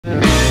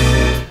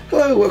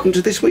Hello, welcome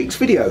to this week's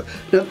video.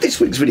 Now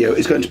this week's video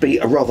is going to be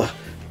a rather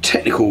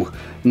technical,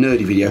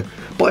 nerdy video.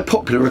 By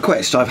popular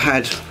request I've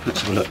had,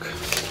 let's have a look.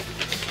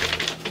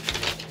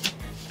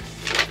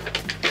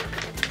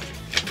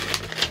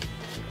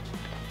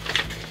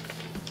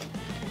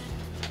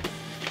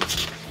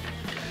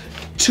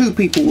 Two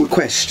people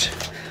request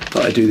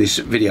that I do this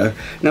video.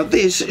 Now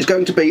this is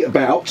going to be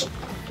about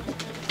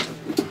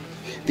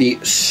the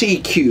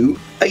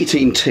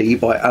CQ18T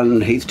by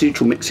Heath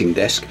digital mixing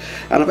desk,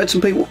 and I've had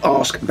some people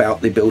ask about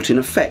the built-in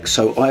effects,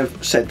 so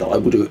I've said that I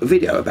will do a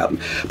video about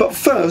them. But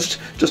first,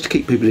 just to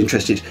keep people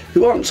interested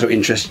who aren't so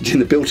interested in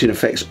the built-in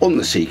effects on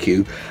the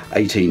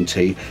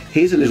CQ18T,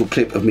 here's a little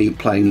clip of me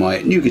playing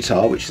my new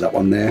guitar, which is that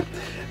one there,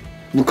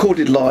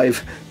 recorded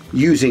live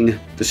using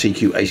the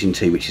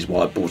CQ18T, which is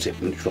why I bought it,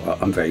 which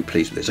I'm very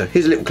pleased with it. So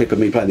here's a little clip of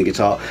me playing the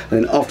guitar,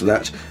 and then after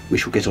that we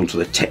shall get on to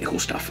the technical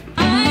stuff.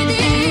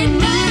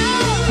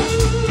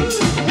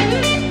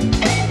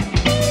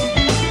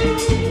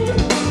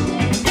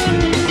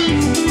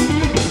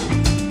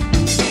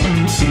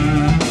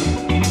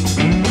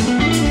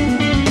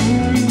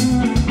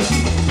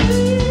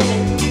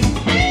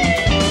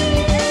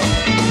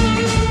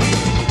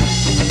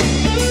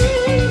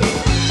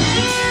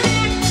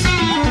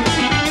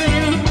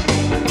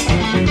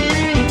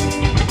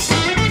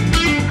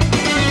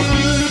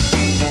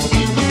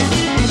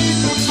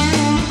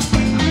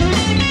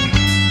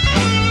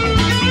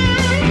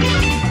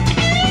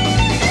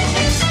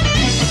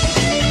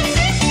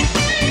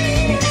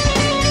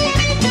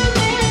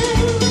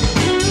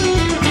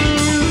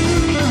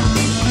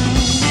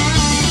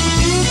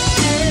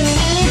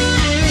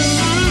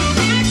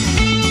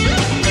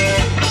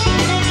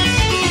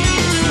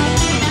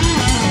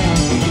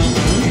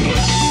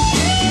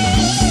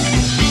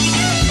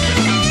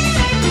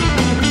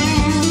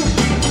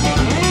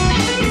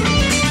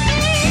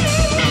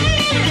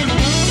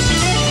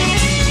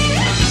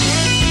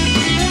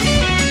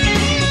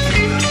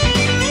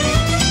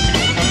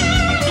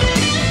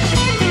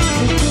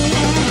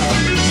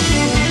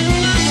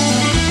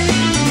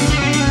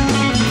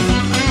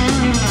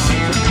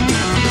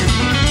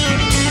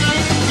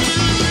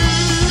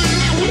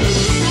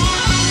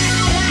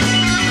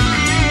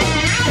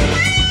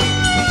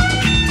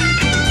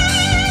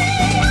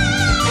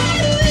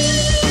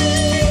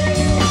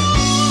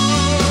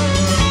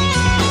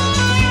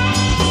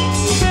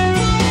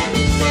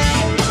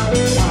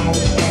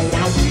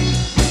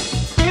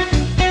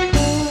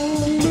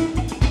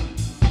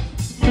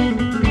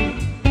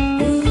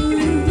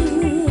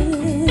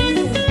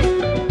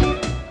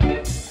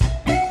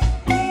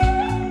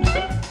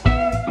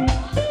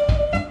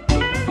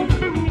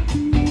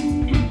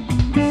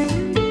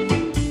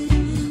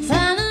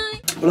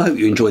 Well, I hope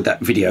you enjoyed that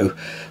video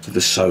of the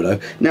solo.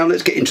 Now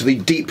let's get into the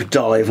deep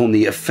dive on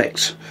the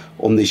effects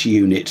on this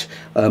unit.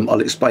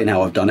 I'll explain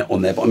how I've done it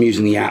on there, but I'm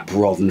using the app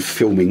rather than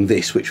filming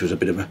this, which was a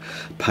bit of a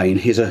pain.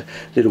 Here's a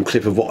little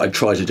clip of what I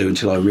tried to do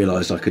until I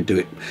realised I could do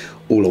it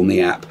all on the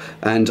app,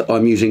 and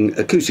I'm using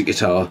acoustic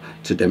guitar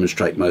to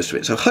demonstrate most of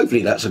it. So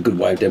hopefully that's a good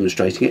way of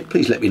demonstrating it.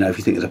 Please let me know if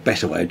you think there's a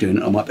better way of doing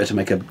it. I might better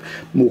make a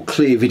more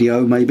clear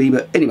video maybe,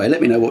 but anyway,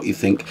 let me know what you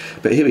think.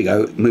 But here we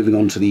go, moving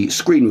on to the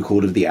screen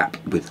record of the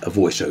app with a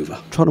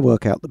voiceover. Trying to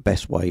work out the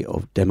best way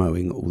of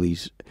demoing all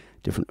these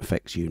different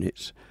effects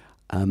units.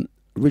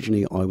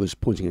 Originally I was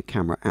pointing a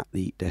camera at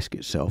the desk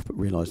itself, but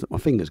realised that my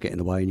fingers get in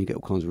the way and you get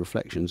all kinds of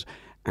reflections,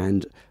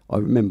 and I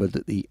remembered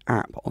that the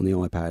app on the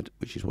iPad,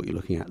 which is what you're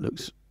looking at,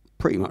 looks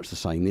pretty much the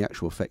same. The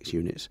actual effects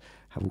units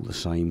have all the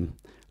same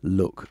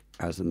look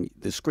as them.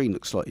 The screen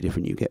looks slightly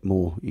different. You get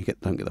more,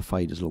 don't get the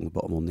faders along the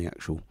bottom on the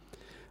actual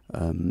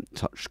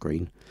touch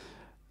screen,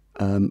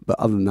 but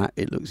other than that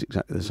it looks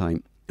exactly the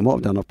same. And what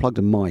I've done, I've plugged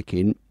a mic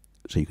in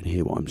so you can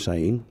hear what I'm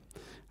saying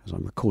as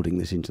I'm recording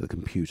this into the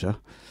computer,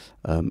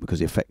 because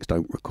the effects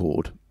don't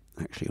record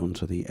actually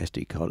onto the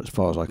SD card as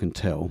far as I can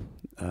tell.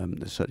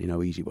 There's certainly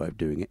no easy way of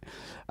doing it.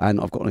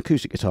 And I've got an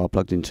acoustic guitar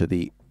plugged into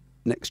the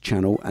next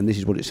channel, and this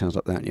is what it sounds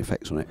like without any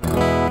effects on it.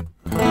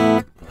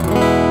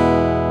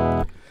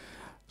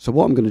 So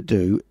what I'm going to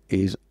do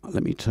is,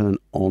 let me turn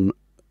on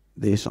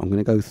this. I'm going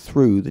to go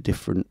through the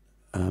different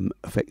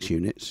effects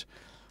units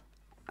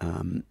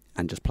and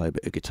just play a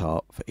bit of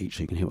guitar for each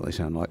so you can hear what they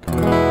sound like.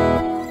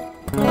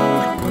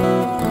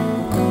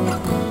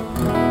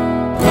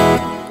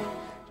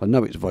 I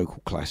know it's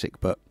vocal classic,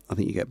 but I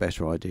think you get a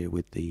better idea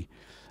with the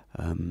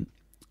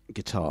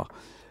guitar.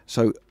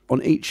 So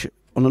on a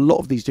lot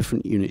of these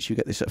different units you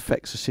get this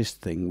effects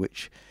assist thing,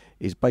 which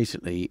is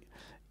basically,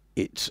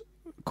 it's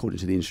according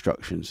to the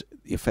instructions,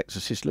 the effects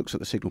assist looks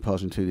at the signal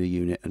passing through the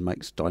unit and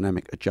makes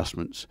dynamic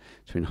adjustments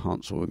to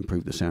enhance or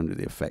improve the sound of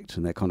the effect,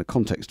 and they're kind of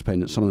context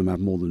dependent. Some of them have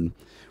more than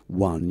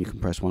one, you can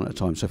press one at a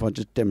time. So if I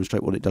just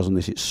demonstrate what it does on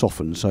this, it's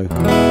softened. So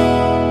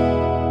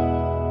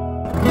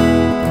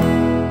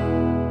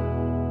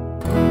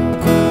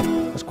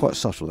that's quite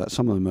subtle. That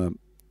some of them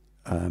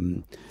are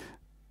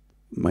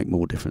make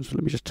more difference. But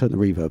let me just turn the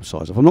reverb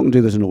size off. I'm not going to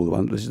do this in all the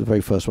ones. This is the very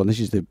first one.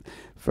 This is the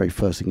very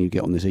first thing you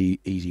get on this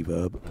easy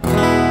verb.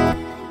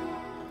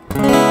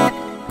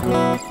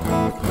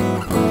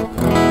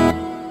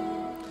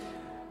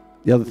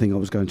 The other thing I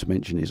was going to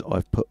mention is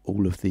I've put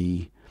all of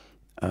the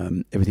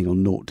everything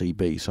on 0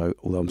 dB, so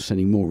although I'm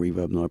sending more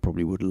reverb than I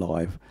probably would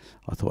live,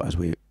 I thought as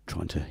we're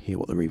trying to hear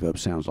what the reverb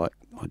sounds like,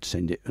 I'd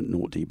send it at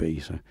 0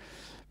 dB. So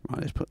right,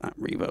 let's put that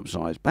reverb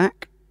size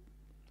back.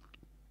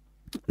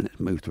 Let's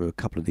move through a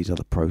couple of these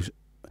other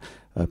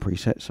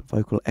presets.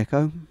 Vocal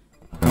echo.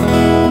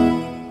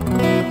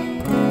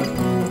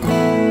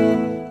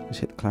 Let's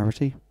hit the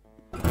clarity.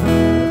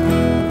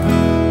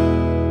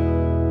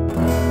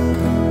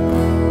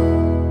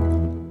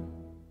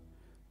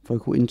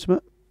 Vocal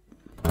intimate.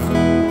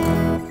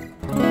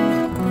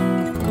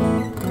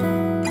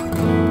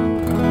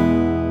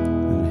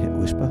 And hit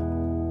whisper.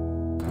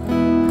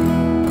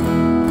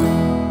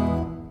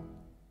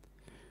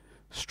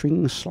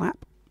 String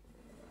slap.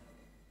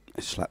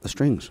 Let's slap the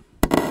strings.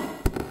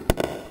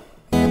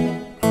 Turn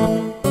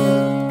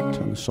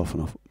the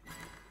soften off.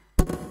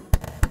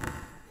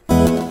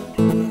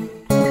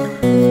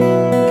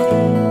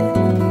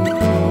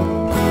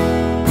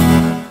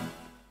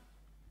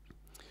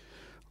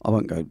 I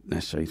won't go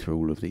necessarily through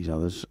all of these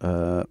others.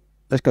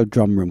 Let's go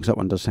drum room, because that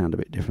one does sound a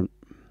bit different.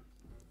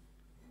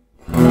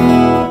 Let's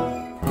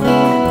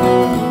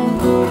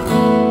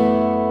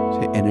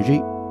hit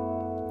energy.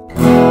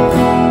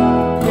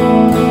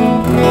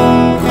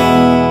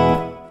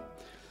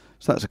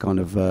 So that's a kind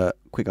of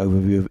quick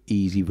overview of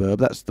Easy Verb.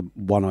 That's the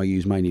one I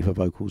use mainly for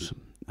vocals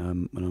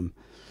when I'm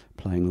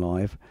playing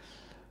live.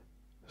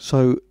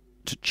 So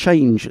to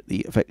change the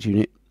effects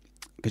unit,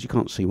 because you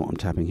can't see what I'm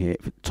tapping here,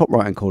 top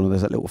right hand corner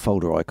there's that little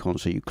folder icon,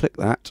 so you click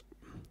that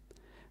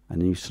and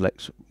then you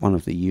select one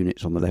of the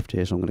units on the left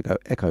here. So I'm going to go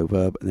Echo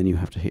Verb, and then you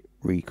have to hit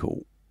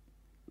Recall.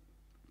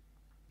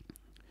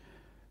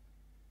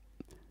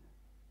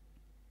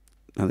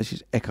 Now this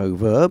is Echo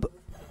Verb.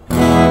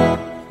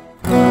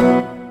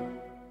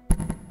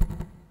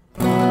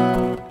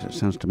 So it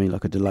sounds to me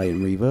like a delay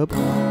and reverb.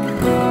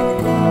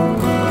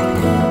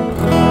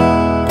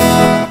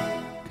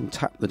 You can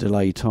tap the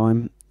delay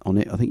time on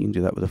it. I think you can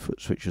do that with a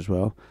foot switch as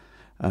well,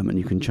 and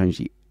you can change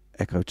the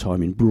echo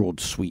time in broad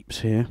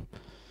sweeps here.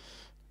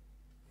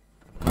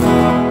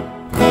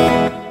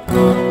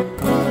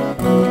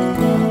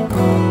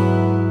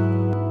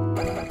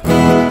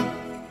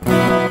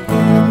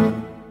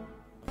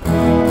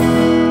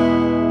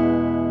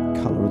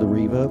 Colour of the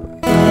reverb.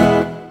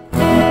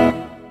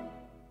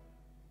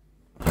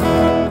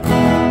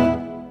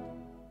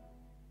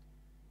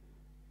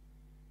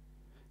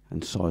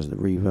 And size of the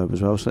reverb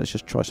as well. So let's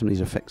just try some of these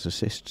effects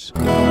assists.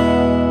 Let's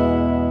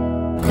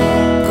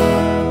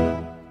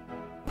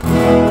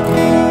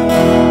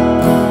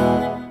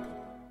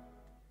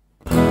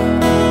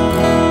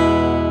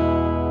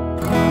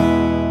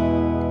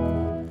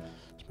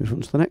move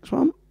on to the next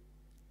one.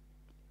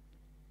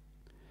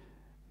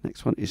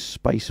 Next one is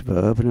space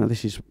verb. Now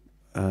this is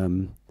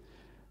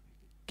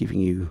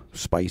giving you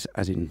space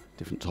as in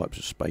different types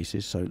of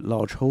spaces. So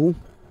large hall.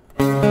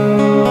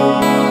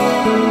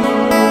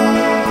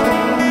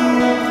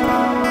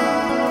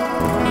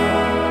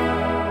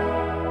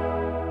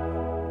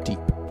 Deep.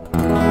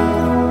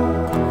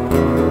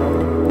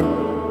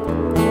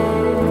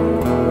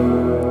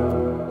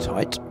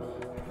 Tight.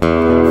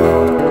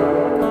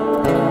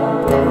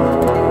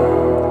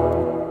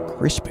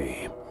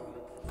 Crispy.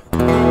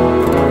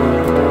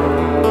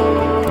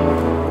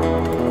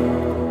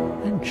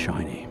 And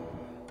shiny.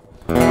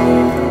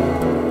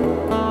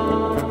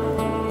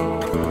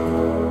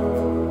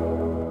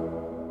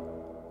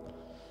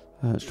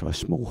 Let's try a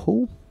small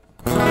hall.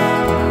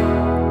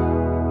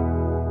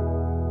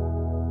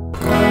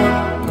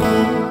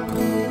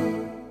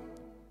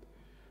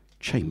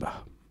 Chamber.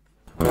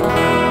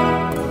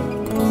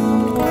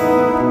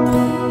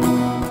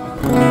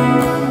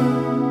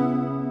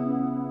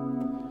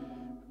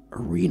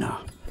 Arena.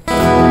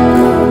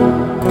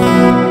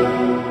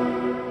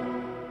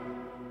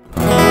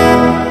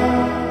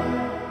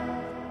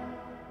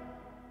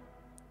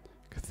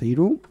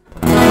 Cathedral.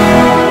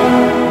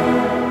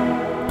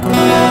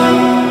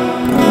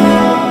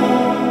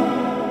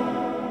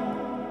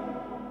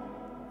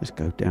 Let's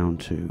go down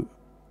to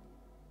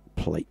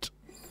plate.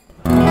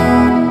 And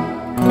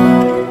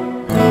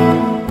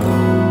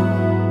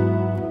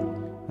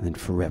then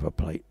forever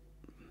plate.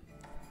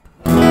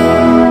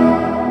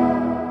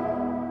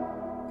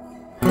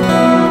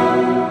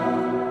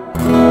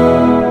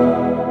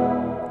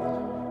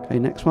 Okay,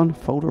 next one,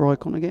 folder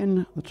icon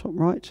again, at the top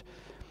right.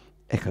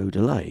 Echo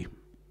delay.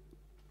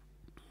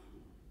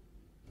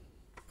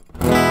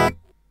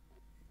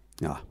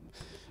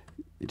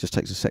 It just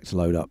takes a sec to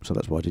load up, so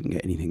that's why I didn't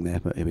get anything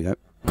there, but here we go.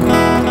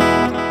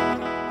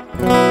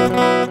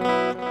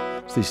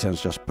 So this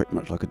sounds just pretty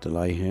much like a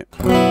delay here.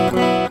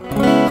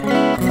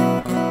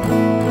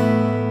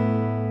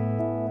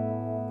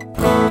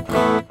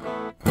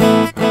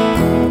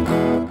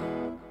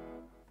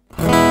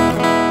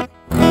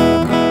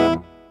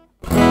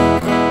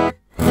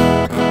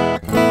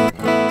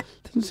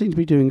 Doesn't seem to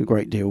be doing a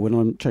great deal when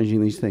I'm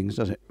changing these things,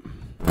 does it?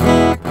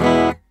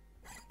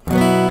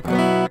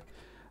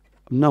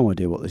 No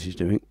idea what this is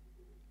doing.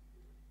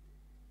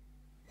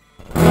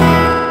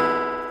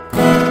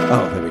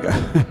 Oh, there we go.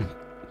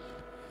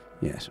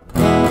 Yes.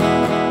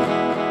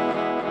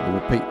 The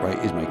repeat rate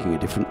is making a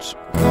difference.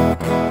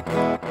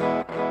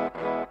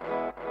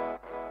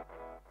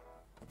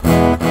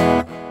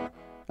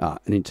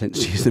 And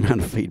intensity is the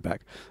amount of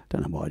feedback.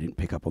 Don't know why I didn't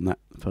pick up on that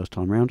the first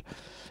time round.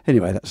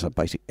 Anyway, that's a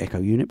basic echo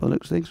unit by the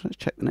looks of things. Let's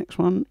check the next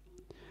one.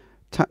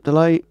 Tap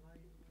delay.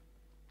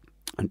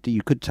 And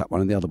you could tap one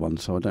of the other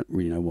ones, so I don't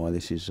really know why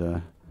this is...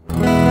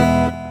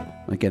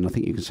 Again, I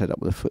think you can set it up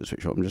with a foot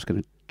switch. I'm just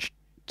going to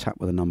tap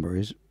where the number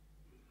is.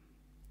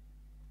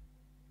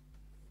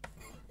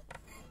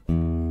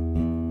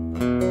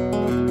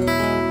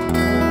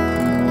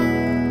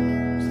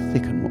 It's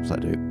thicken. What's that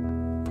do?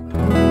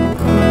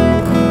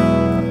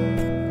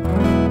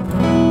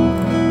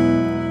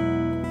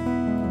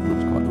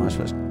 That's quite nice.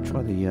 Let's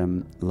try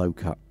the low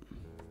cut.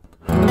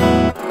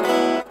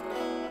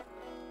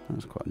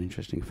 That's quite an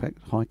interesting effect.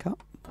 High cut.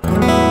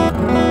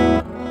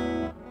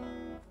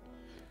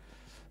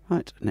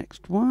 Right,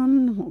 next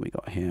one. What have we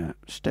got here?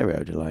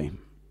 Stereo delay.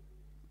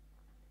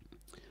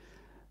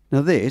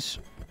 Now this,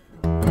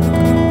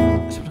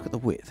 let's have a look at the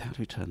width. How do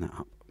we turn that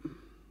up?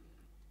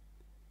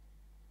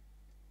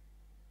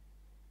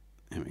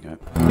 There we go.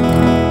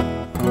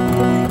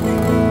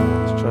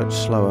 Let's try it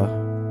slower.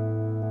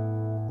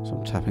 So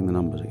I'm tapping the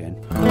numbers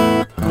again.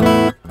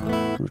 I'm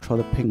going to try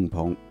the ping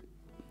pong.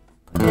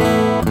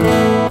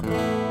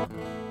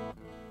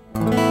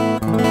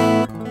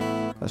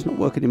 That's not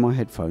working in my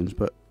headphones,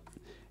 but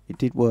it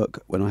did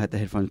work when I had the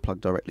headphones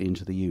plugged directly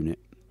into the unit.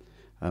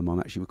 I'm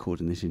actually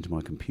recording this into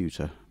my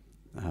computer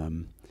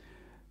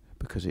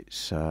because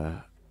it's,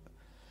 as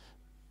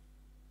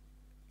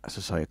I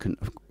say, I couldn't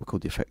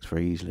record the effects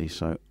very easily,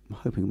 so I'm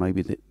hoping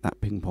maybe that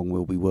ping pong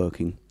will be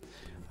working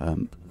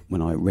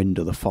when I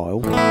render the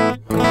file.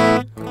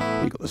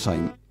 You've got the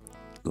same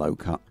low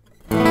cut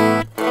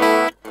and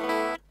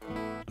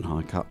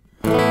high cut.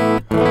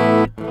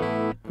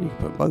 You can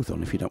put both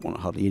on if you don't want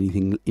hardly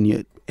anything in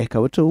your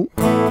echo at all.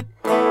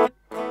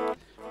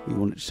 You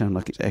want it to sound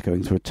like it's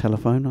echoing through a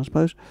telephone, I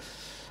suppose.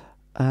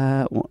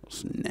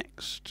 What's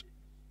next?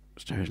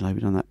 Stereo delay,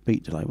 we've done that.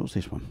 Beat delay, what's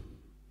this one?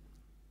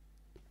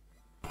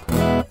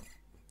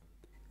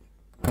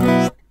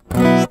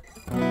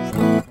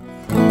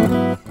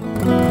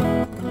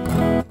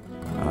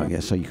 I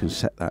guess so you can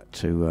set that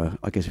to,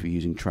 I guess if you're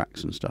using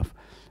tracks and stuff,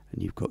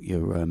 and you've got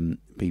your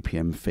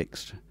BPM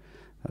fixed,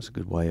 that's a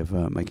good way of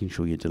making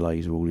sure your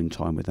delays are all in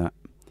time with that.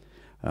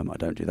 I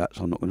don't do that,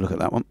 so I'm not going to look at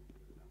that one.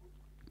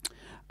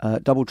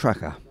 Double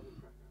tracker.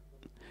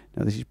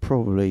 Now this is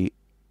probably,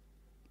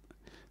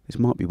 this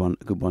might be a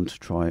good one to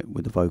try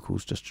with the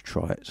vocals, just to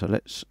try it. So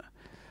let's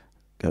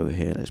go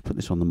here, let's put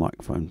this on the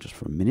microphone just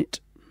for a minute,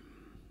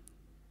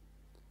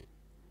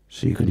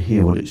 so you can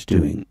hear what it's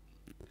doing.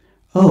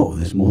 Oh,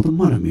 there's more than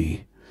one of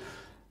me.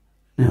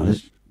 Now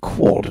let's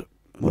quad.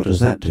 What does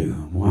that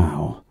do?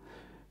 Wow.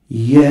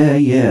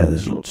 Yeah,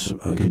 there's lots of,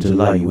 I can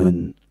delay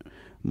when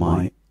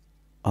my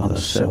other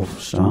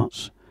self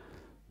starts.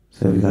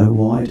 So there we go,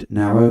 wide,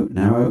 narrow,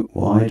 narrow,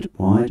 wide,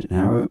 wide,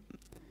 narrow.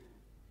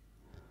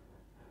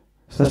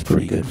 So that's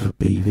pretty good for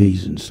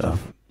BVs and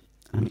stuff.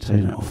 I'm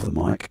turning it off the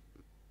mic.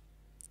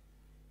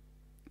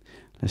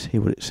 Let's hear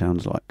what it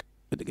sounds like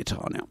with the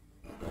guitar now.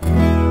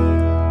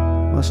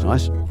 Well, that's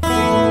nice.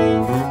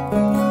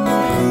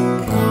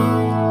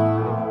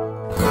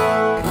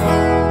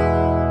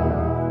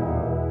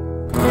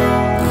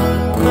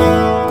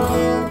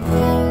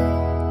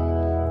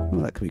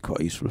 That could be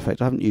quite a useful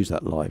effect. I haven't used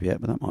that live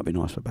yet, but that might be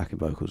nice for backing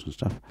vocals and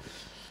stuff.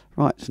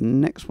 Right, so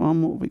next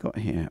one, what have we got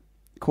here?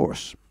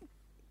 Chorus.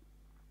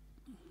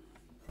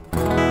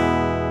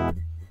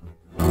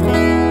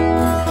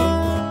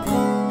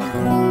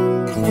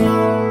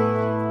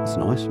 That's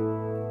nice.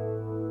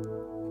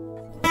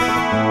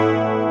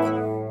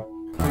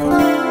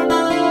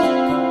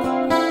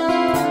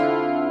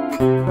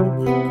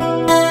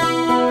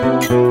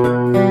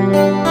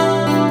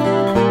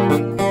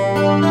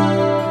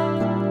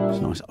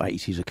 It's nice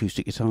 80s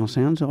acoustic guitar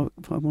sounds.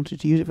 If I wanted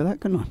to use it for that,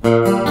 couldn't I?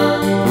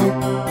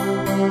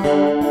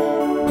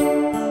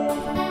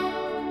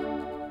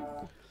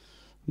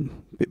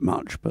 Bit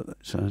much, but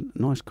it's a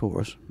nice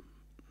chorus.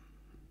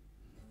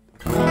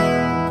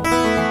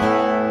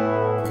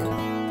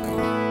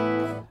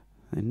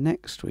 And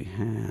next we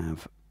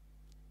have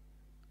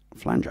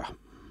flanger.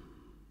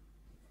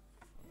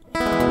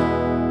 Try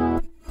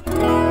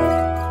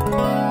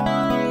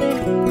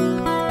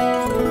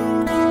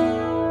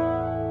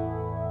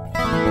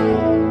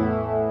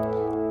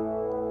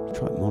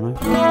it mono.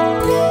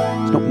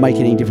 It's not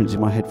making any difference in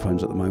my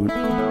headphones at the moment.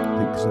 I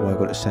think that's the way I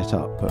got it set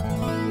up. But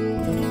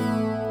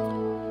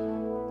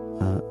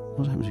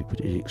what happens if we put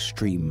it in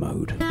extreme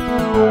mode?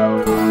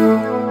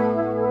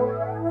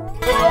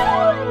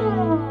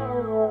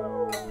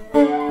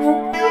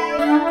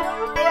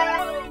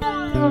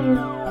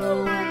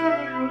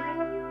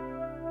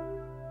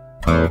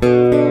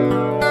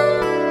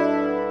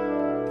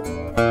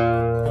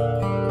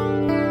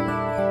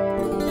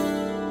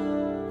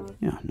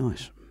 Yeah,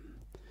 nice.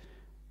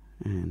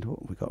 And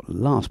what we got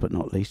last but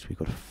not least, we've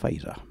got a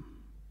phaser.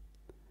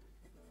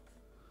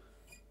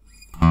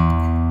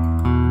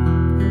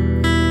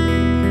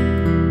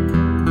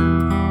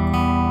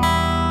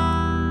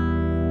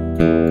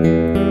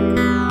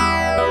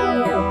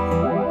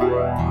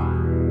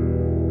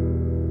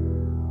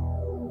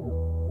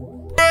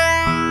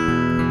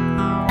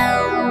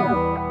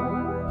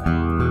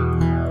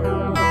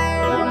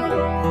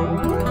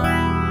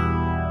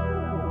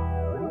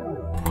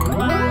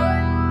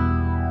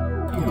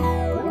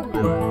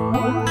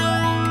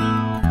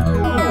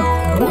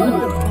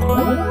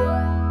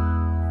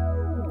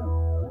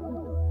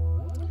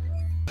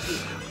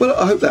 Well,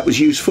 I hope that was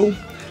useful.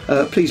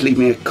 Please leave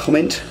me a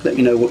comment, let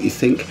me know what you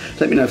think.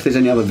 Let me know if there's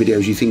any other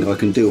videos you think I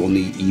can do on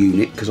the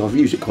unit, because I've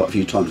used it quite a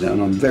few times now and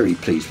I'm very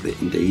pleased with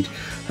it indeed.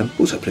 I'm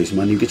also pleased with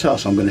my new guitar,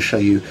 so I'm going to show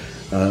you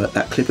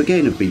that clip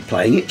again of me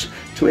playing it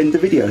to end the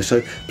video.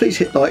 So please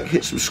hit like,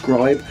 hit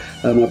subscribe.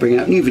 I bring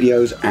out new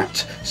videos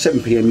at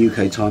 7 PM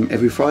UK time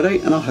every Friday,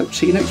 and I hope to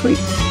see you next week.